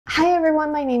Hi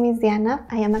everyone, my name is Diana.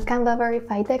 I am a Canva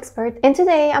verified expert, and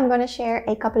today I'm going to share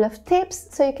a couple of tips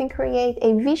so you can create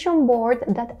a vision board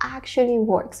that actually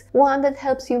works, one that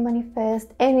helps you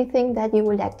manifest anything that you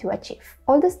would like to achieve.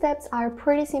 All the steps are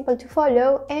pretty simple to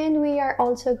follow, and we are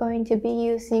also going to be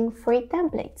using free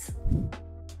templates.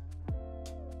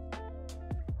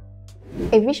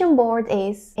 A vision board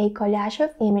is a collage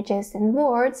of images and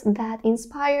words that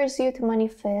inspires you to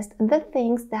manifest the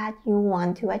things that you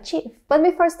want to achieve. But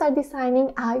before start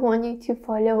designing, I want you to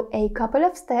follow a couple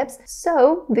of steps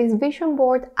so this vision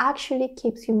board actually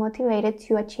keeps you motivated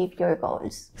to achieve your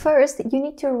goals. First, you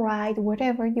need to write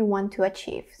whatever you want to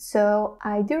achieve. So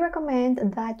I do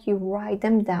recommend that you write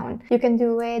them down. You can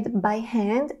do it by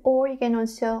hand or you can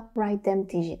also write them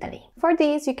digitally. For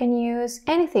this, you can use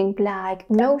anything like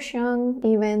Notion,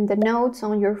 even the notes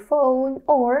on your phone,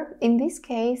 or in this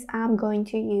case, I'm going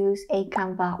to use a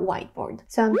Canva whiteboard.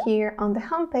 So I'm here on the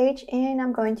homepage and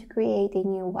I'm going to create a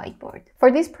new whiteboard.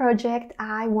 For this project,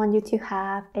 I want you to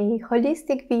have a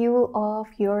holistic view of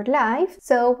your life.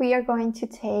 So we are going to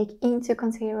take into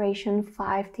consideration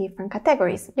 5 different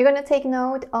categories. You're going to take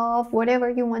note of whatever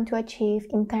you want to achieve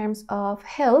in terms of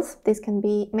health. This can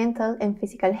be mental and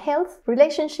physical health,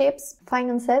 relationships,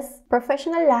 finances,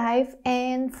 professional life,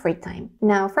 and free time.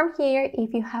 Now from here,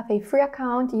 if you have a free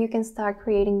account, you can start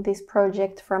creating this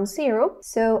project from zero.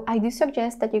 So I do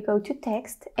suggest that you go to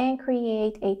text and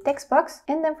create a text box.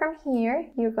 And then from here,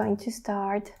 you're going to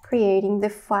start creating the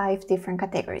 5 different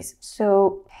categories.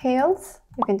 So health,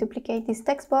 you can duplicate this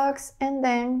text box and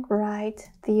then write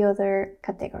the other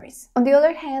categories. On the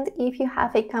other hand, if you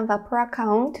have a Canva Pro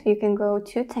account, you can go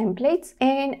to templates,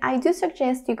 and I do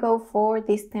suggest you go for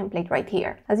this template right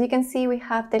here. As you can see, we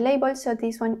have the label, so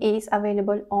this one is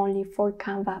available only for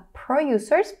Canva Pro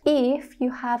users. If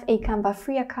you have a Canva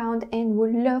free account and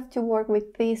would love to work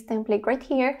with this template right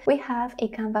here, we have a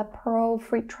Canva Pro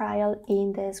free trial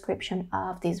in the description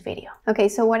of this video. Okay,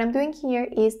 so what I'm doing here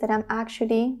is that I'm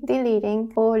actually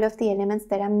deleting all of the elements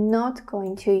that I'm not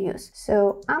going to use.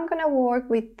 So I'm gonna work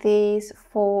with these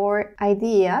 4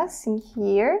 ideas in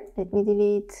here. Let me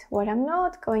delete what I'm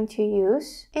not going to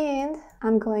use, and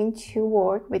I'm going to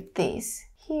work with this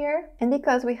here. And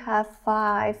because we have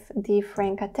 5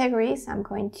 different categories, I'm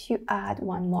going to add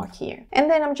one more here.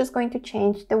 And then I'm just going to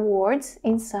change the words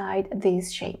inside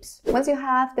these shapes. Once you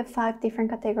have the 5 different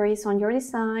categories on your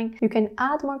design, you can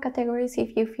add more categories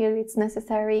if you feel it's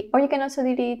necessary, or you can also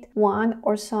delete one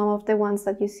or some of the ones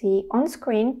that you see on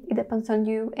screen. It depends on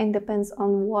you and depends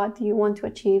on what you want to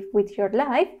achieve with your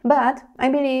life. But I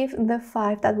believe the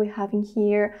 5 that we have in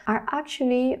here are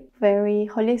actually very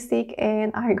holistic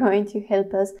and are going to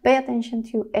help us pay attention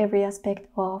to every aspect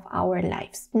of our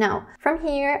lives. Now, from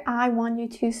here, I want you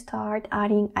to start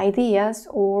adding ideas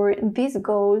or these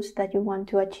goals that you want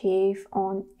to achieve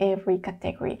on every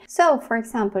category. So, for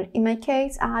example, in my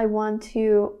case, I want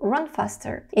to run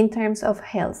faster in terms of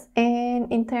health,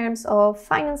 and in terms of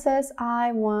finances,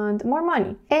 I want more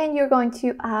money. And you're going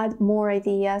to add more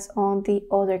ideas on the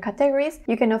other categories.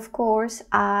 You can, of course,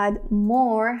 add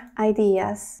more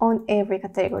ideas on every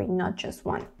category, not just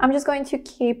one. I'm just going to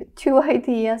keep 2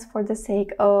 ideas for the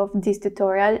sake of this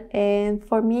tutorial and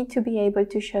for me to be able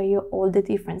to show you all the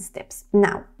different steps.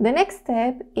 Now, the next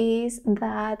step is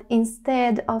that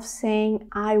instead of saying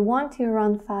I want to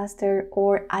run faster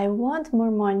or I want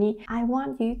more money, I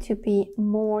want you to be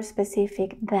more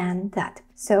specific than that.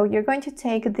 So you're going to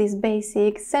take these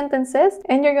basic sentences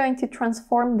and you're going to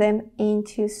transform them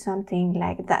into something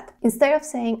like that. Instead of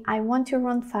saying, I want to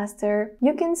run faster,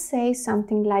 you can say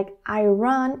something like, I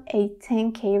run a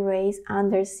 10K race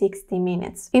under 60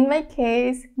 minutes. In my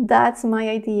case, that's my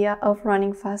idea of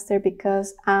running faster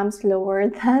because I'm slower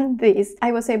than this.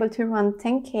 I was able to run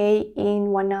 10K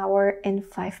in 1 hour and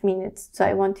 5 minutes. So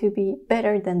I want to be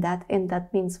better than that, and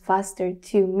that means faster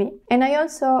to me. And I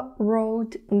also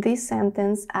wrote this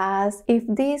sentence as if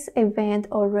this event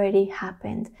already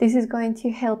happened. This is going to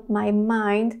help my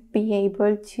mind be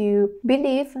able to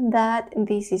believe that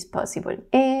this is possible.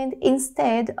 And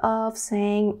instead of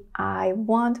saying I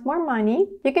want more money,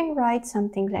 you can write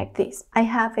something like this. I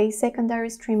have a secondary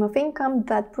stream of income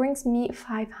that brings me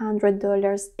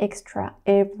 $500 extra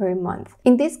every month.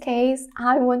 In this case,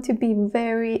 I want to be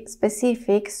very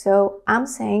specific, so I'm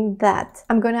saying that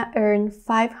I'm gonna earn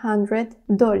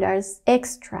 $500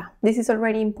 extra. This is already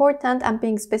already important. I'm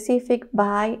being specific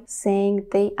by saying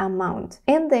the amount.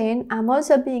 And then I'm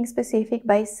also being specific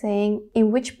by saying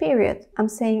in which period. I'm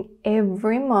saying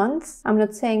every month. I'm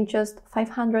not saying just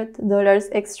 $500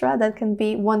 extra. That can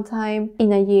be one time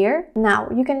in a year. Now,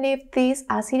 you can leave this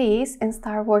as it is and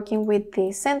start working with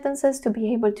these sentences to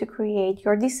be able to create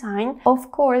your design.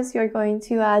 Of course, you're going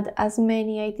to add as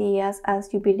many ideas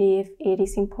as you believe it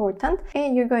is important,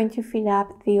 and you're going to fill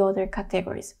up the other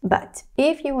categories. But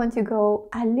if you want to go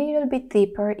a little bit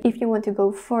deeper, if you want to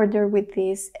go further with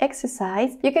this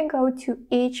exercise, you can go to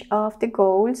each of the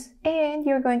goals and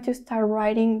you're going to start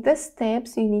writing the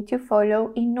steps you need to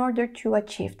follow in order to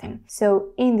achieve them. So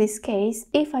in this case,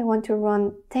 if I want to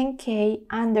run 10K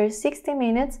under 60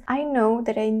 minutes, I know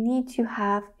that I need to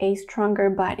have a stronger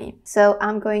body. So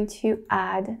I'm going to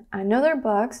add another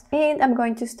box and I'm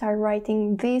going to start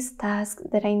writing these tasks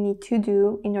that I need to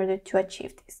do in order to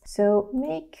achieve this. So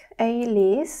make a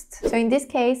list. So in this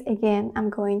case, again, I'm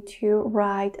going to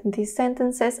write these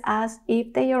sentences as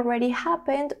if they already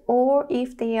happened or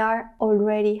if they are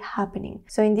already happening.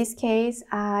 So in this case,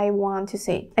 I want to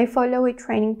say, I follow a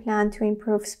training plan to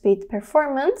improve speed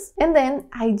performance, and then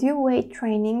I do weight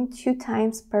training 2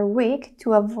 times per week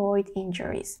to avoid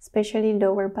injuries, especially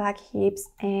lower back, hips,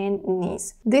 and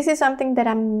knees. This is something that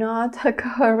I'm not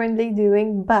currently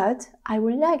doing, but I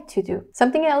would like to do.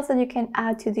 Something else that you can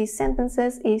add to these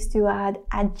sentences is to add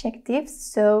adjectives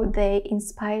so they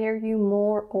inspire you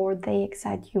more or they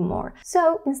excite you more.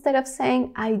 So instead of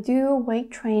saying I do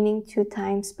weight training 2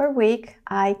 times per week,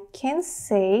 I can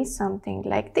say something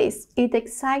like this. It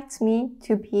excites me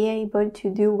to be able to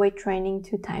do weight training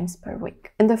 2 times per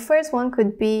week. And the first one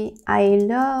could be, I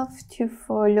love to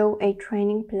follow a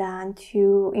training plan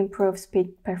to improve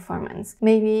speed performance.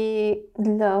 Maybe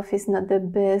love is not the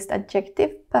best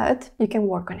adjective, but you can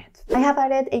work on it. I have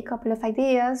added a couple of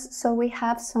ideas, so we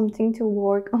have something to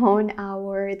work on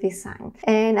our design.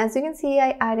 And as you can see,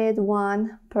 I added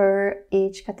one per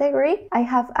each category. I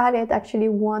have added actually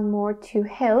one more to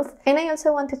health. And I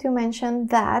also wanted to mention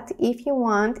that if you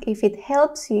want, if it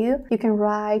helps you, you can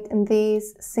write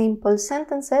these simple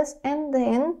sentences and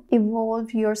then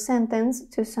evolve your sentence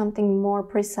to something more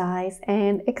precise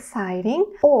and exciting.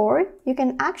 Or you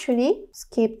can actually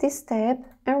skip this step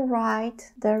and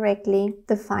write directly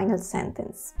the final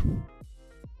sentence.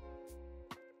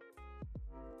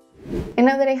 And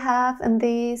now that I have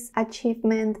these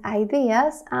achievement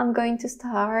ideas, I'm going to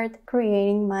start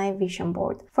creating my vision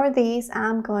board. For this,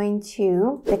 I'm going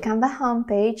to the Canva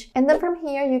homepage, and then from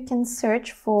here you can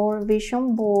search for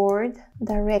vision board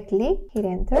directly, hit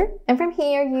enter, and from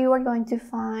here you are going to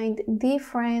find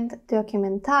different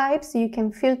document types. You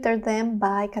can filter them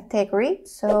by category.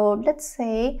 So let's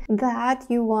say that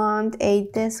you want a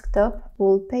desktop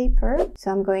wallpaper,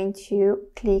 so I'm going to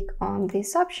click on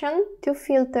this option to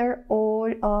filter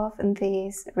all of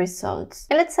these results.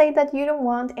 And let's say that you don't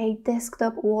want a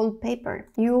desktop wallpaper,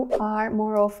 you are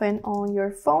more often on your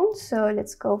phone, so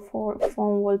let's go for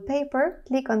phone wallpaper.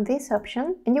 Click on this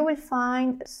option and you will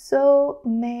find so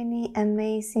many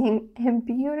amazing and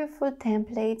beautiful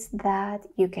templates that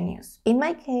you can use. In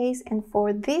my case, and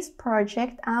for this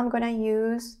project, I'm gonna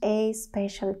use a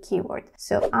special keyword.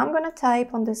 So I'm gonna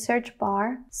type on the search bar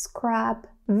scrap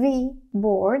V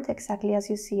board, exactly as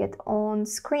you see it on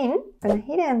screen. I'm gonna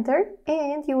hit enter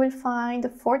and you will find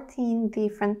 14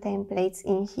 different templates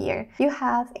in here. You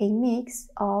have a mix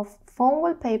of phone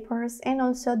wallpapers and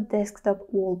also desktop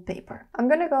wallpaper. I'm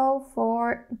gonna go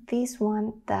for this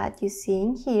one that you see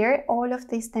in here. All of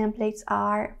these templates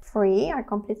are free, are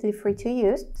completely free to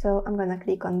use. So I'm gonna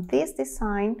click on this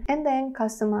design and then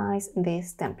customize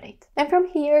this template. And from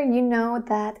here, you know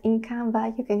that in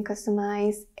Canva, you can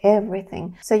customize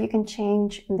everything. So you can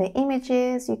change the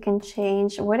images, you can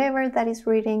change whatever that is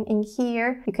written in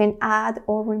here. You can add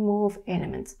or remove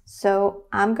elements. So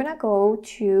I'm gonna go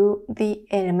to the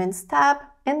elements tab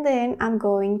and then I'm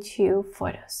going to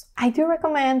photos. I do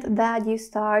recommend that you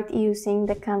start using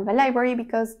the Canva library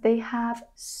because they have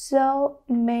so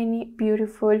many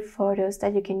beautiful photos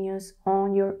that you can use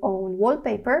on your own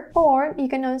wallpaper, or you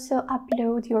can also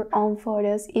upload your own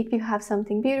photos if you have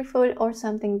something beautiful or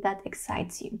something that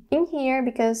excites you. In here,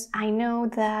 because I know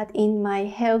that in my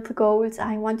health goals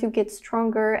I want to get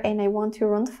stronger and I want to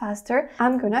run faster,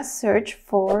 I'm gonna search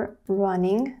for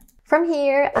running. From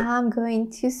here, I'm going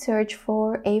to search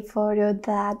for a photo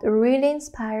that really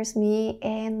inspires me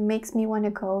and makes me want to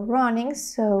go running.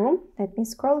 So let me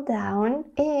scroll down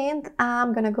and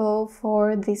I'm gonna go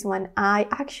for this one. I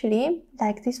actually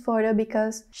like this photo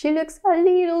because she looks a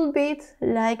little bit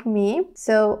like me,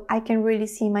 so I can really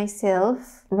see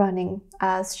myself running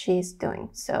as she's doing.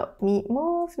 So let me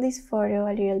move this photo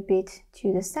a little bit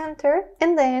to the center,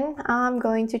 and then I'm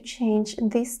going to change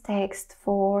this text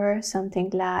for something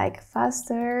like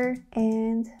faster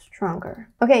and stronger.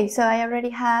 Okay, so I already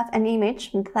have an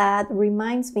image that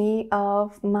reminds me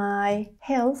of my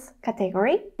health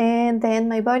category, and then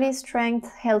my body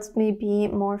strength helps me be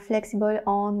more flexible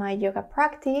on my yoga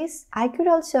practice. I could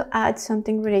also add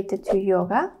something related to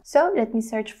yoga, so let me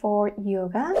search for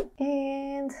yoga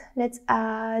and let's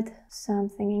add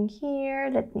something in here.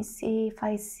 Let me see if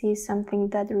I see something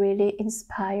that really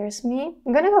inspires me.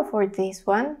 I'm gonna go for this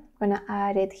one. I'm gonna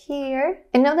add it here.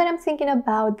 And now that I'm thinking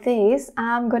about this,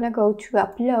 I'm gonna go to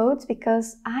uploads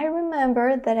because I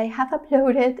remember that I have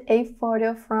uploaded a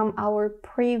photo from our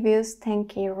previous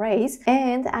 10K race,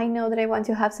 and I know that I want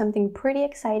to have something pretty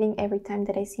exciting every time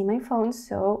that I see my phone,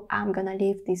 so I'm gonna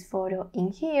leave this photo in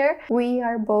here. We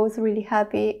are both really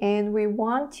happy and we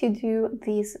want to do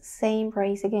this same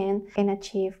race again and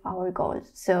achieve our goals.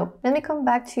 So let me come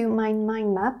back to my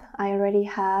mind map. I already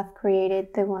have created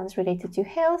the ones related to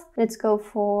health. Let's go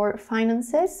for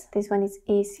finances. This one is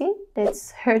easy.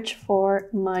 Let's search for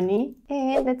money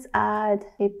and let's add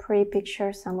a pretty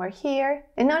picture somewhere here.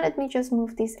 And now let me just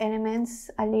move these elements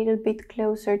a little bit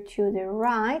closer to the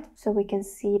right so we can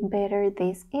see better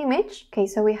this image. Okay,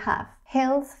 so we have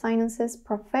health, finances,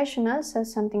 professional, so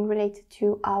something related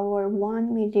to our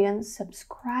 1 million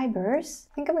subscribers.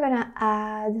 I think I'm gonna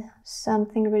add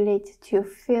something related to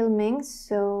filming,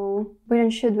 so we don't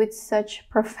shoot with such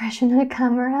professional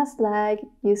cameras like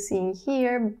you see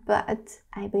here, but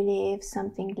I believe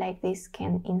something like this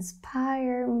can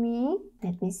inspire me.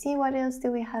 Let me see, what else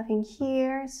do we have in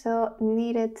here? So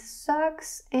needed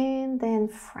socks and then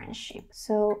friendship.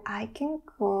 So I can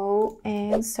go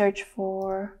and search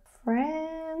for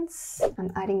friends.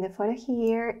 I'm adding the photo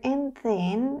here, and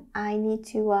then I need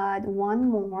to add one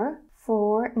more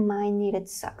for my needed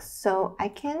socks. So I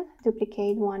can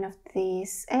duplicate one of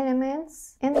these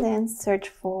elements and then search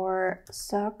for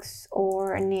socks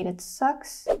or needed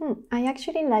socks. I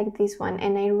actually like this one,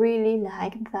 and I really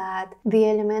like that the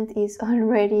element is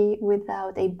already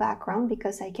without a background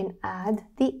because I can add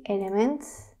the element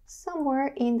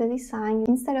somewhere in the design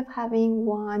instead of having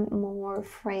one more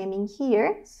frame in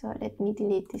here. So let me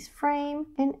delete this frame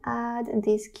and add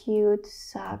this cute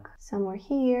sock somewhere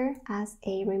here as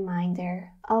a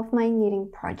reminder of my knitting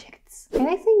projects. And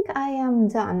I think I am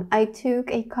done. I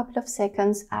took a couple of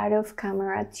seconds out of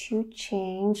camera to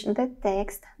change the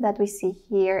text that we see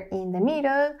here in the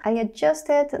middle. I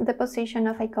adjusted the position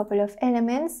of a couple of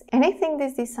elements, and I think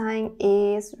this design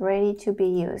is ready to be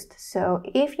used. So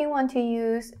if you want to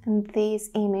use this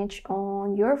image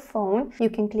on your phone, you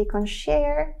can click on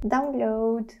share,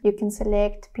 download, you can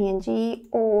select PNG,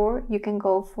 or you can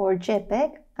go for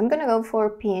JPEG. I'm gonna go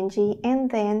for PNG and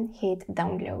then hit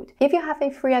download. If you have a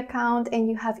free account and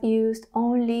you have used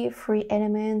only free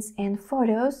elements and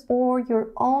photos, or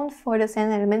your own photos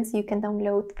and elements, you can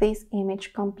download this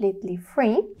image completely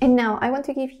free. And now I want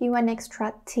to give you an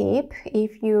extra tip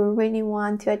if you really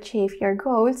want to achieve your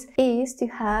goals, is to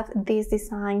have this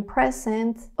design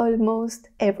present almost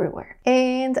everywhere.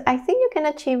 And I think you can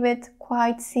achieve it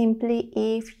quite simply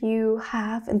if you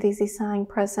have this design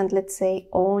present, let's say,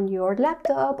 on your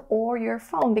laptop or your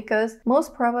phone, because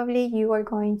most probably you are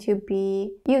going to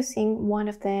be using one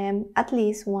of them at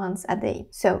least once a day.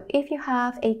 So if you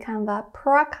have a Canva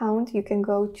Pro account, you can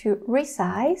go to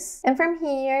resize, and from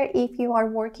here, if you are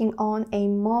working on a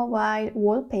mobile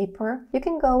wallpaper, you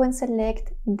can go and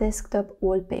select desktop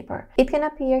wallpaper. It can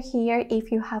appear here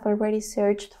if you have already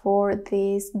searched for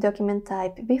this document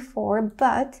type before,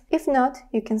 but if not,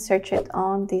 you can search it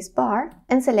on this bar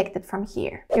and select it from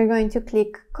here. You're going to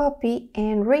click copy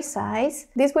and resize.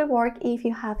 This will work if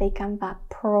you have a Canva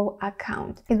Pro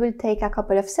account. It will take a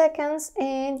couple of seconds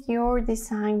and your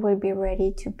design will be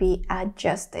ready to be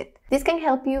adjusted. This can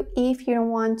help you if you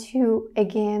don't want to,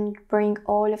 again, bring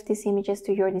all of these images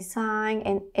to your design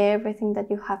and everything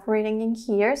that you have written in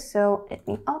here. So let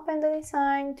me open the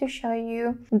design to show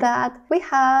you that we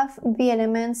have the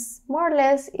elements more or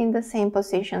less in the same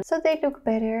position, so they look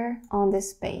better on the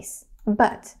space.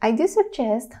 But I do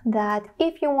suggest that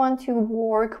if you want to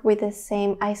work with the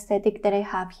same aesthetic that I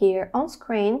have here on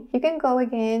screen, you can go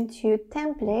again to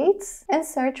templates and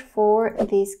search for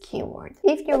this keyword.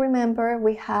 If you remember,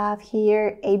 we have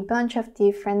here a bunch of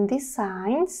different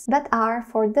designs that are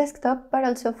for desktop but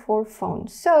also for phone.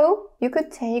 So you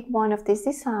could take one of these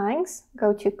designs,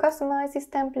 go to customize this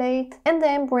template, and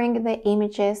then bring the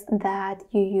images that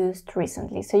you used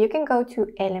recently. So you can go to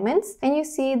elements and you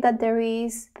see that there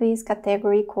is this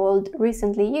category called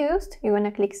recently used. You're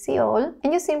gonna click see all,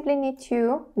 and you simply need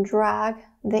to drag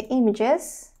the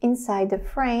images inside the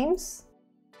frames.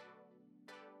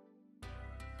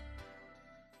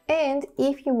 And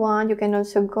if you want, you can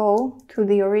also go to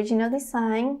the original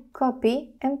design,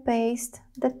 copy and paste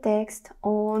the text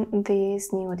on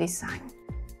this new design.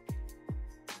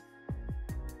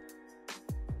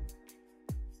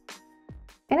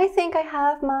 And I think I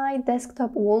have my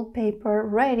desktop wallpaper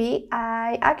ready.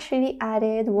 I actually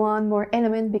added one more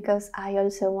element because I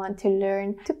also want to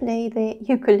learn to play the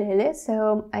ukulele.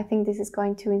 So I think this is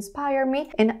going to inspire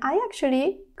me. And I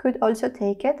actually could also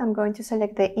take it. I'm going to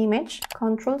select the image,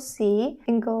 Ctrl C,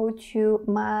 and go to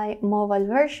my mobile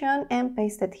version and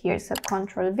paste it here. So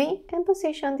Ctrl V, and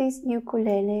position this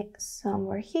ukulele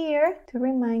somewhere here to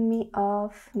remind me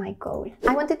of my goal.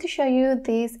 I wanted to show you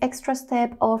this extra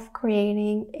step of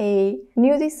creating a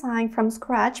new design from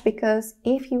scratch, because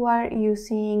if you are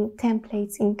using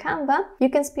templates in Canva, you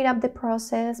can speed up the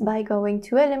process by going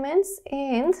to elements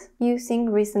and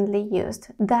using recently used.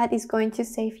 That is going to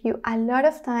save you a lot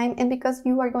of time, and because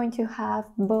you are going to have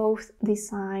both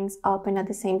designs open at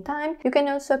the same time, you can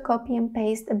also copy and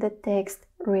paste the text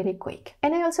really quick.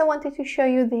 And I also wanted to show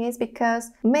you this because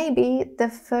maybe the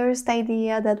first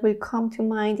idea that will come to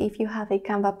mind if you have a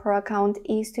Canva Pro account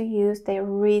is to use the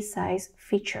resize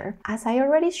feature. As I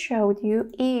already showed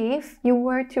you, if you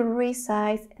were to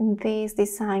resize this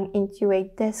design into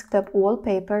a desktop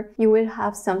wallpaper, you will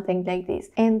have something like this,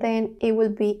 and then it will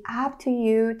be up to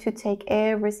you to take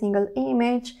every single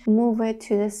image, move it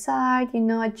to the side,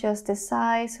 adjust the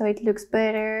size so it looks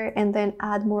better, and then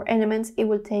add more elements. It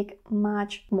will take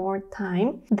much more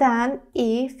time than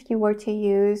if you were to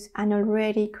use an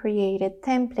already created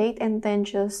template and then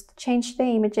just change the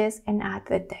images and add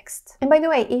the text. And by the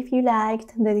way, if you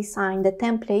liked the design, the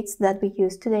templates that we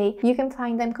used today, you can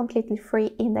find them completely free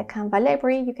in the Canva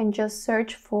library. You can just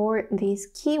search for this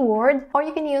keyword, or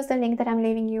you can use the link that I'm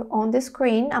leaving you on the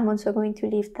screen. I'm also going to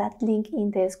leave that link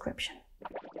in the description.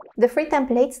 The free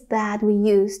templates that we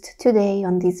used today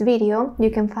on this video,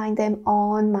 you can find them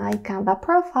on my Canva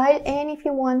profile, and if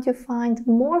you want to find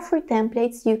more free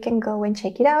templates, you can go and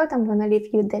check it out. I'm gonna leave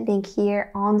you the link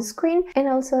here on the screen and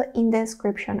also in the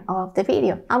description of the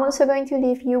video. I'm also going to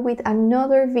leave you with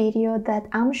another video that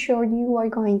I'm sure you are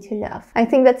going to love. I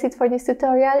think that's it for this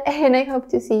tutorial, and I hope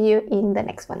to see you in the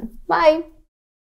next one. Bye!